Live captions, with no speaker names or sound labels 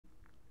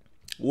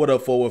What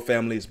up, Forward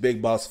family? It's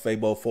Big Boss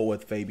Fabo,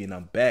 FortWorthFabian.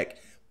 I'm back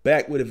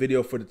with a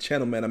video for the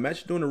channel, man. I'm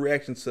actually doing a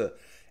reaction to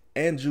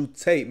Andrew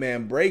Tate,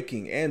 man.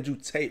 Breaking: Andrew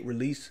Tate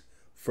released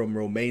from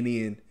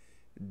Romanian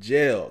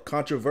jail.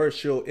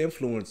 Controversial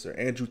influencer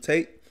Andrew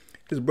Tate,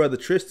 his brother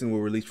Tristan,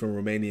 were released from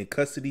Romanian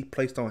custody,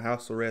 placed on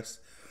house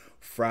arrest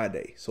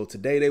Friday. So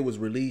today they was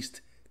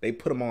released. They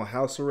put them on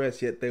house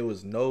arrest, yet there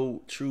was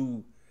no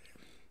true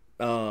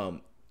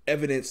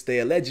evidence. They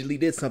allegedly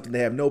did something they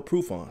have no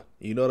proof on.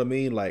 You know what I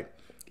mean? Like,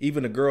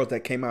 even the girls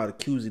that came out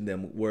accusing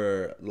them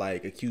were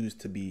like accused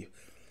to be,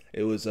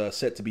 it was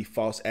set to be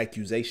false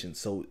accusations.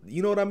 So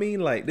you know what I mean?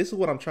 Like, this is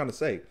what I'm trying to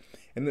say.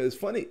 And it's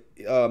funny,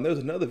 there was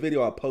another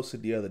video I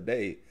posted the other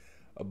day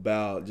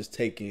about just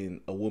taking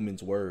a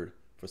woman's word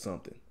for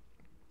something.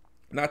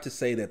 Not to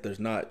say that there's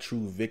not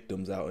true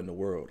victims out in the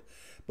world,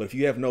 but if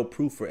you have no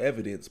proof or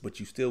evidence, but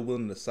you still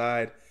willing to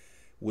side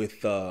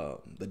with the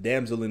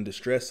damsel in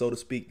distress, so to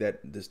speak,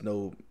 that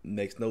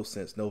makes no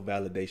sense, no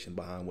validation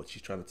behind what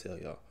she's trying to tell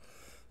y'all.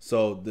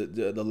 So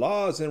the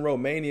laws in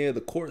Romania,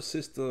 the court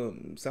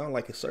system sound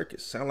like a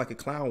circus, sound like a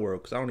clown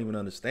world, because I don't even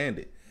understand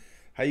it.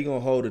 How you gonna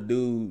hold a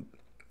dude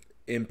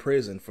in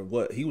prison for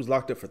what? He was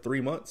locked up for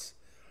 3 months,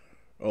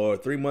 or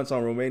 3 months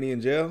on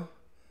Romanian jail,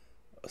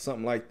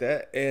 something like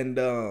that, and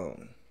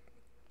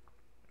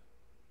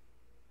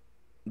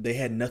they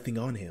had nothing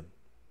on him.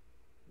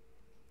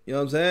 You know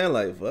what I'm saying?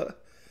 Like,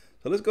 what?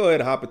 So let's go ahead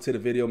and hop into the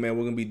video, man.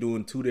 We're gonna be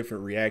doing two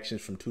different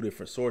reactions from two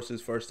different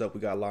sources. First up, we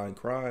got Law and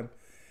Crime,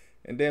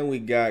 and then we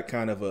got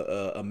kind of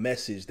a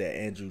message that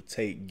Andrew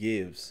Tate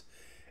gives,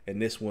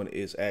 and this one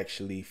is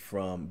actually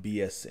from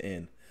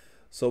BSN.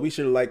 So be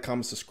sure to like,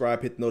 comment,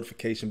 subscribe, hit the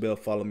notification bell,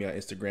 follow me on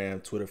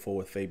Instagram, Twitter,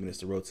 ForwardFabian. It's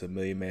the road to 1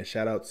 million, man.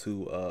 Shout out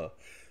to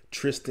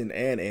Tristan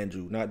and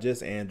Andrew. Not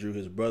just Andrew,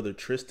 his brother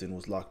Tristan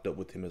was locked up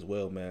with him as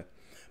well, man.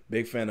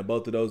 Big fan of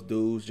both of those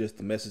dudes. Just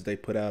the message they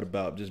put out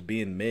about just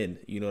being men,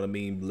 you know what I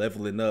mean,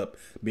 leveling up,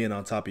 being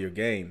on top of your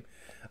game.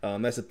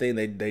 That's the thing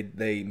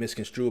they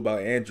misconstrue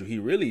about Andrew. He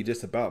really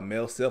just about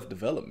male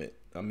self-development.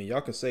 I mean, y'all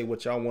can say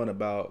what y'all want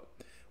about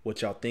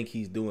what y'all think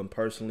he's doing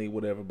personally,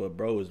 whatever, but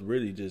bro is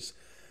really just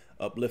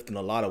uplifting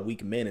a lot of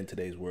weak men in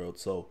today's world.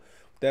 So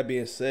with that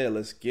being said,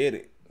 let's get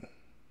it.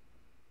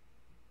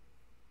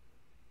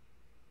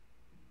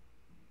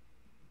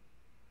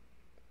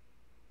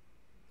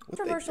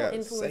 Controversial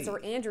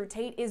influencer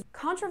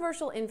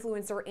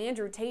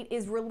Andrew Tate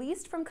is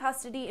released from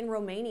custody in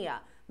Romania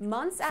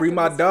months after his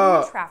human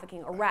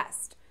trafficking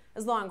arrest.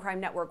 As Law and Crime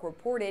Network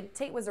reported,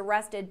 Tate was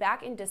arrested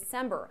back in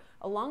December,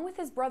 along with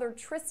his brother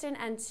Tristan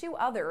and 2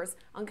 others,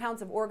 on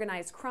counts of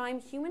organized crime,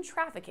 human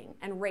trafficking,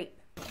 and rape.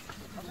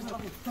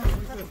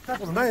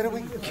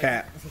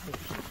 Cap.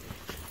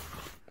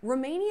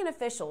 Romanian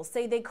officials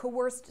say they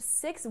coerced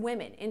 6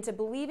 women into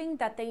believing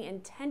that they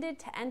intended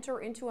to enter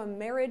into a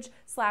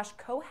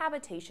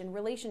marriage/cohabitation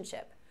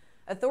relationship.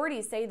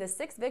 Authorities say the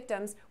 6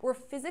 victims were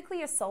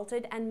physically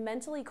assaulted and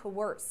mentally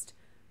coerced.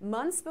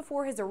 Months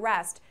before his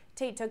arrest,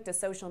 Tate took to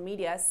social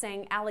media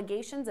saying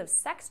allegations of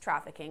sex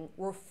trafficking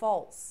were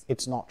false.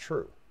 It's not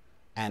true.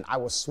 And I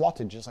was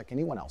swatted just like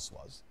anyone else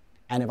was.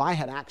 And if I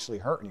had actually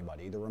hurt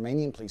anybody, the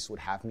Romanian police would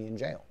have me in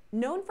jail.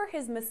 Known for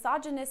his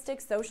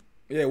misogynistic social...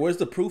 Yeah, where's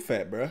the proof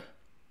at, bruh?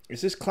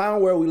 It's this clown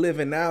world we live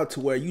in now,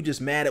 to where you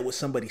just mad at what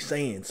somebody's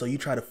saying, so you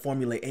try to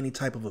formulate any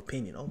type of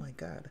opinion. Oh my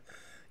God.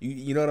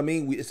 You know what I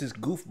mean? It's this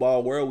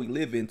goofball world we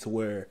live in, to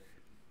where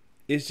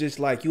it's just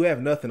like you have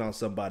nothing on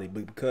somebody,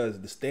 but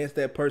because the stance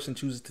that person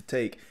chooses to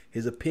take,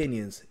 his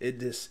opinions,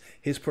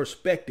 his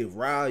perspective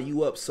rile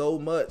you up so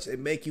much, it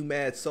make you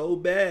mad so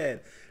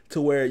bad,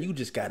 to where you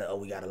just gotta, oh,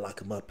 we gotta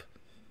lock him up.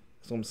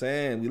 That's what I'm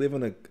saying. We live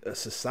in a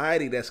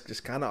society that's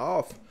just kind of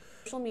off.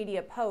 Social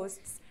media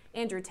posts.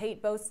 Andrew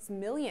Tate boasts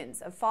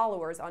millions of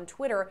followers on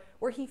Twitter,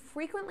 where he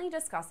frequently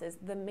discusses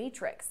The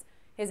Matrix.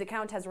 His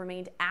account has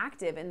remained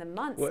active in the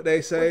months. What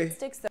they say?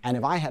 And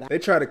if I had... They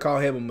try to call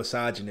him a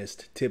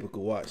misogynist.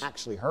 Typical. Watch.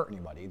 ...actually hurt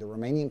anybody, the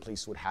Romanian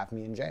police would have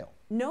me in jail.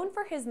 Known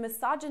for his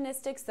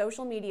misogynistic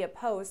social media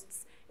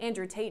posts,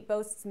 Andrew Tate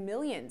boasts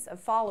millions of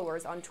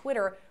followers on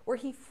Twitter, where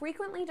he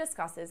frequently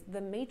discusses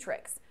The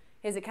Matrix.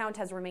 His account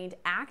has remained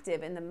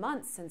active in the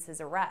months since his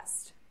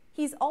arrest.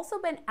 He's also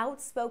been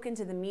outspoken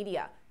to the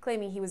media,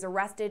 claiming he was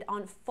arrested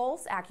on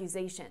false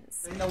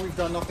accusations. They know we've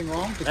done nothing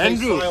wrong.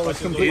 Andrew,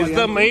 is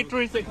the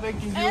Matrix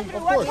affecting you?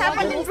 Andrew, what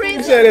happened in prison?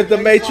 You said if the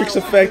Matrix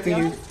affecting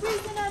you.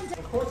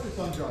 Of course it's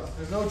unjust.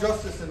 There's no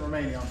justice in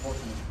Romania,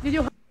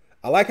 unfortunately.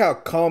 I like how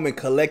calm and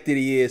collected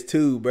he is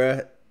too,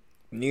 bruh.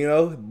 You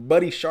know,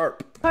 Buddy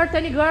Sharp. Hurt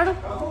any girl?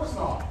 Of course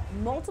not.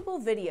 Multiple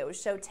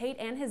videos show Tate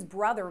and his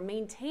brother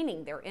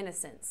maintaining their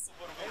innocence.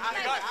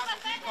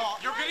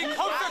 You're getting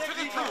closer to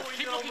the truth.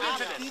 Keep looking into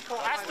this.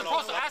 Ask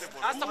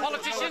the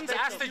politicians,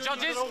 ask the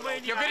judges.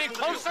 You're getting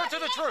closer to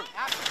the truth.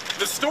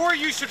 The story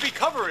you should be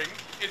covering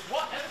is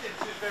what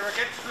evidence is there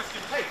against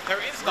Tristan Tate.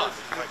 There is none.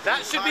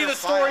 That should be the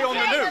story on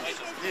the news.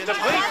 The police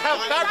have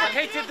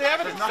fabricated the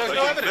evidence. There's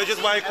no evidence.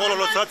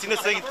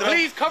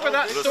 Please cover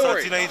that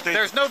story.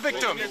 There's no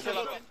victim.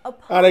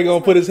 How they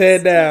gonna put his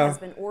head down? Has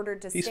been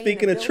ordered to He's stay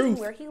speaking in the the truth.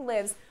 building where he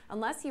lives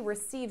unless he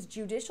receives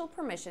judicial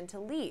permission to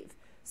leave.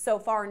 So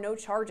far, no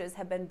charges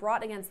have been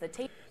brought against the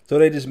Tate. So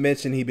they just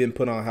mentioned he been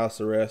put on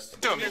house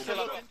arrest.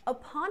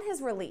 Upon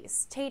his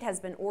release, Tate has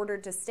been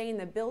ordered to stay in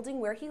the building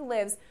where he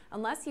lives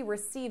unless he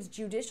receives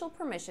judicial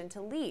permission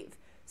to leave.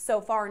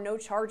 So far, no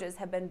charges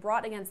have been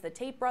brought against the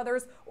Tate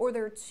brothers or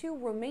their 2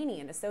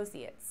 Romanian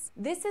associates.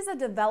 This is a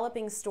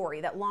developing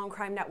story that Law and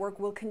Crime Network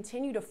will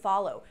continue to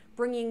follow,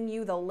 bringing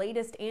you the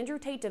latest Andrew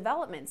Tate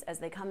developments as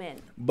they come in.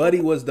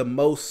 Buddy was the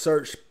most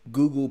searched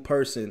Google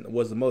person,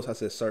 I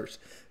said searched.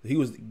 He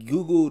was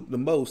Googled the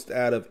most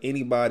out of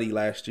anybody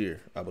last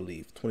year, I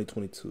believe,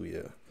 2022,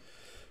 yeah.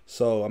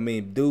 So, I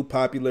mean, dude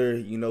popular,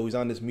 you know, he's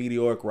on this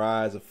meteoric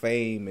rise of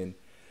fame,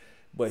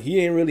 but he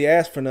ain't really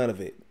asked for none of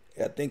it.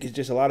 I think it's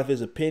just a lot of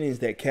his opinions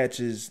that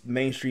catches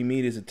mainstream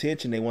media's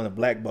attention. They want to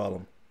blackball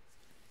him.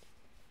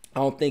 I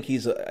don't think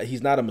he's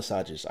not a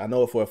misogynist. I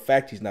know for a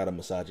fact he's not a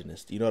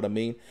misogynist. You know what I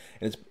mean?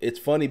 And it's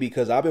funny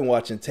because I've been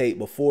watching Tate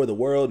before the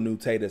world knew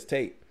Tate as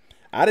Tate.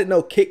 I didn't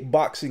know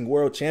kickboxing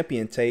world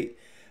champion Tate,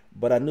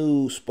 but I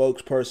knew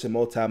spokesperson,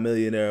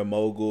 multimillionaire,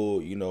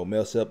 mogul, you know,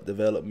 male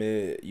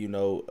self-development, you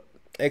know,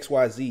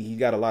 XYZ. He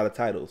got a lot of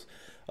titles.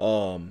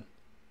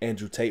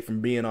 Andrew Tate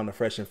from being on the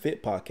Fresh and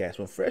Fit podcast.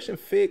 When Fresh and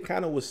Fit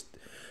kind of was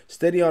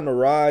steady on the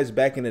rise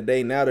back in the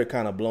day, now they're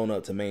kind of blown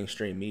up to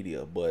mainstream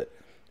media. But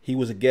he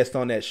was a guest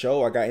on that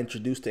show. I got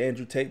introduced to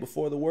Andrew Tate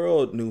before the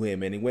world knew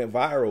him, and he went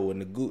viral,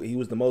 and he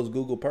was the most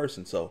Googled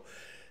person. So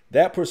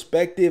that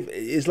perspective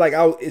is like,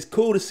 it's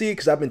cool to see it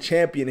because I've been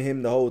championing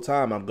him the whole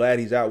time. I'm glad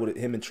he's out with it.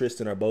 Him and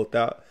Tristan are both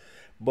out.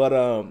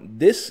 But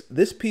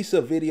this piece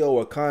of video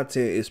or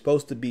content is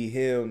supposed to be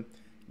him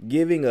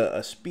giving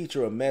a speech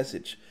or a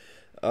message.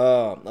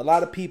 A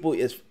lot of people,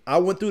 I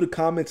went through the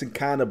comments and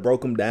kind of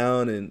broke them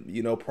down, and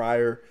you know,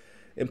 prior,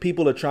 and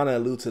people are trying to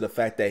allude to the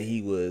fact that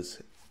he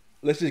was.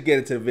 Let's just get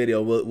into the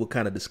video. We'll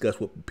kind of discuss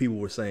what people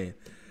were saying.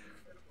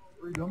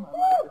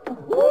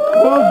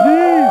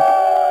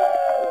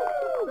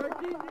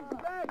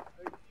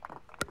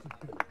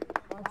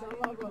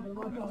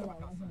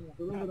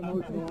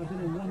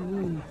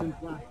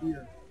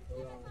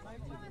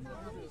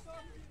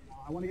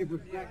 I want to give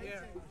respect,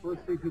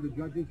 firstly, to the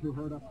judges who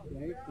heard us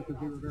today, because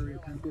they were very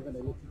attentive and they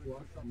listened to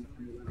us.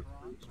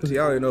 Because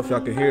y'all don't know if y'all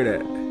can hear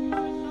that.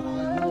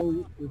 I have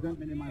no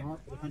resentment in my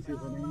heart for the country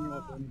of Romania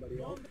or for anybody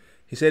else.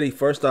 He said he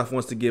first off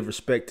wants to give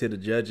respect to the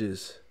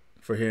judges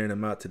for hearing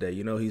him out today.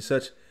 You know, he's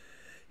such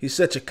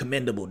a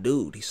commendable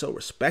dude. He's so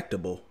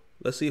respectable.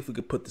 Let's see if we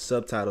could put the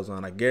subtitles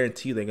on. I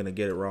guarantee you they're going to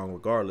get it wrong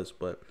regardless,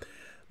 but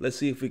let's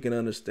see if we can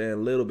understand a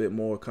little bit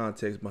more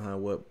context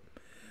behind what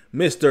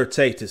Mr.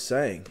 Tate is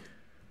saying.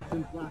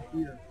 Since last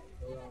year.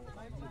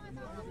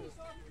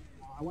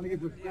 I want to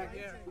give respect,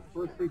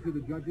 firstly, to the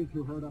judges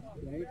who heard us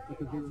today,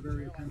 because they were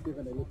very attentive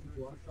and they listened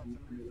to us.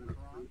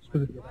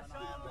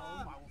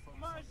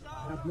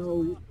 I have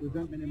no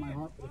resentment in my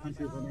heart for the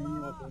country of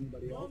Romania or for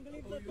anybody else.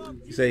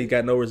 He said he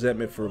got no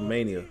resentment for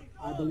Romania.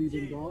 I believe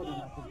in God, and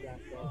I think that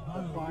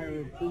the fire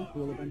of truth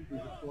will eventually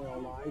destroy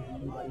all lies,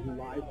 and anybody who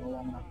lies in a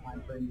long enough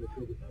time frame will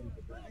feel the same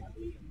for that. I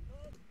believe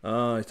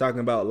in. He's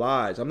talking about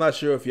lies. I'm not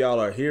sure if y'all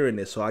are hearing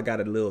this, so I got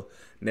a little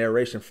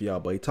narration for y'all.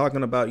 But he's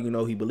talking about, you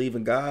know, he believe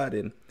in God,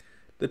 and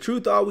the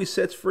truth always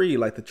sets free.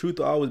 Like, the truth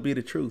will always be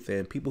the truth.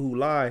 And people who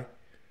lie,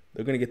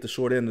 they're going to get the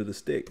short end of the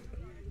stick.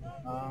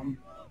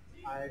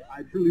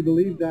 I truly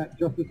believe that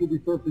justice will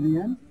be served in the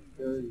end.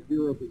 There is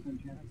 0%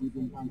 chance of me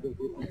being found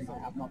guilty of things I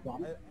have not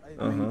done.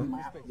 My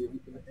affidavit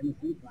of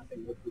innocence, and I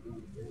think most people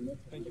understand this.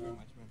 Thank you very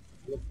much, man.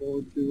 Look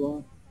forward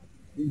to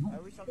being home.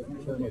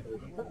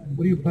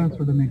 What are your plans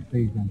for the next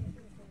stage then?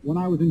 When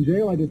I was in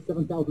jail, I did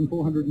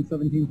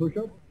 7,417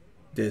 push-ups.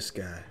 This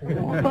guy.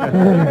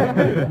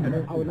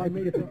 I would like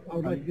to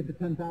get to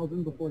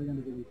 10,000 before the end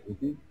of the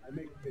week.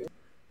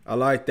 I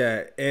like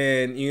that.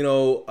 And, you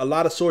know, a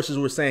lot of sources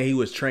were saying he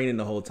was training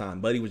the whole time,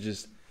 but he was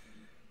just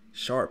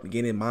sharp,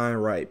 getting his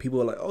mind right. People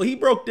were like, oh, he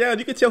broke down.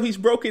 You could tell he's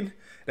broken.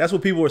 That's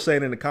what people were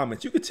saying in the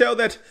comments. You could tell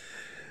that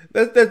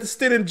the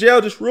stint in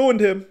jail just ruined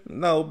him.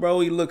 No,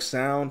 bro, he looked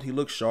sound. He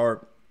looked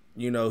sharp.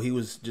 You know, he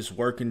was just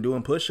working,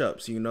 doing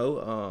push-ups, you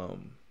know.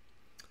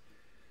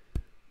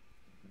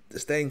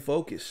 Staying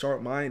focused,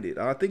 sharp-minded.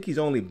 I think he's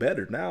only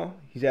better now.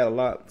 He's had a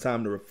lot of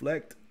time to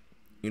reflect.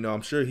 You know,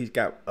 I'm sure he's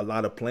got a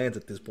lot of plans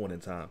at this point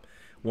in time.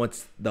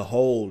 Once the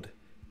hold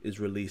is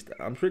released,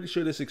 I'm pretty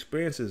sure this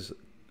experience has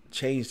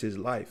changed his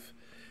life.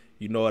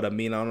 You know what I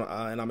mean?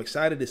 And I'm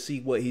excited to see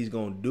what he's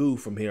going to do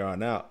from here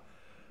on out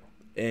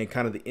and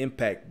kind of the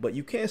impact. But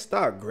you can't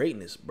stop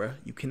greatness, bro.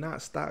 You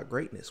cannot stop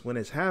greatness. When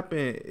it's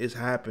happened, it's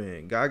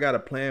happened. God got a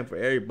plan for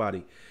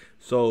everybody.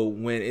 So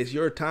when it's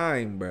your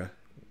time, bro,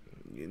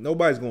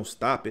 nobody's going to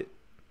stop it.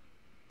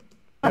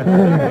 I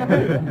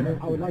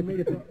would like to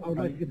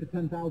get to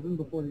 10,000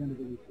 before the end of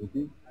the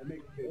week.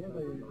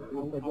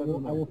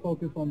 I will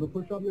focus on the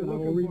push-ups and I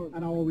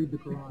will read the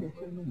Quran.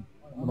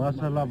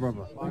 MashaAllah,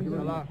 brother.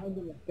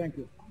 Thank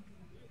you.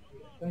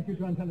 Thank you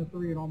to Antenna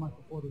 3 and all my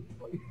supporters.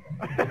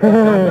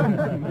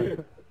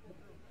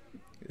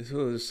 This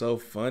was so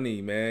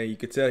funny, man. You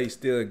could tell he's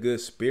still in good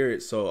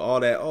spirits. So all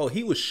that, oh,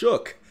 he was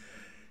shook.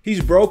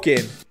 He's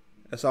broken.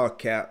 That's all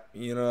cap.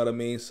 You know what I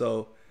mean?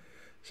 So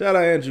shout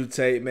out Andrew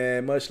Tate,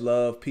 man. Much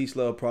love. Peace,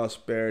 love,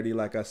 prosperity.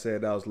 Like I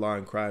said, that was Law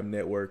and Crime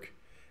Network,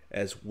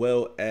 as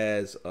well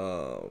as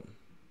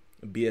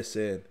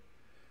BSN.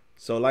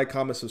 So like,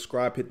 comment,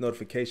 subscribe, hit the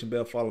notification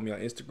bell. Follow me on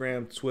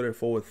Instagram, Twitter,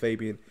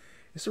 FortWorthFabian.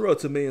 It's the road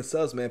to 1 million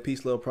subs, man.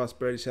 Peace, love,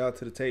 prosperity. Shout out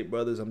to the Tate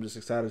brothers. I'm just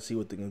excited to see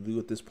what they're going to do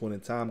at this point in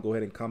time. Go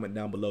ahead and comment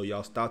down below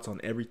y'all's thoughts on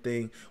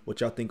everything,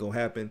 what y'all think going to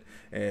happen.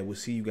 And we'll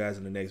see you guys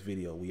in the next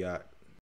video. We out.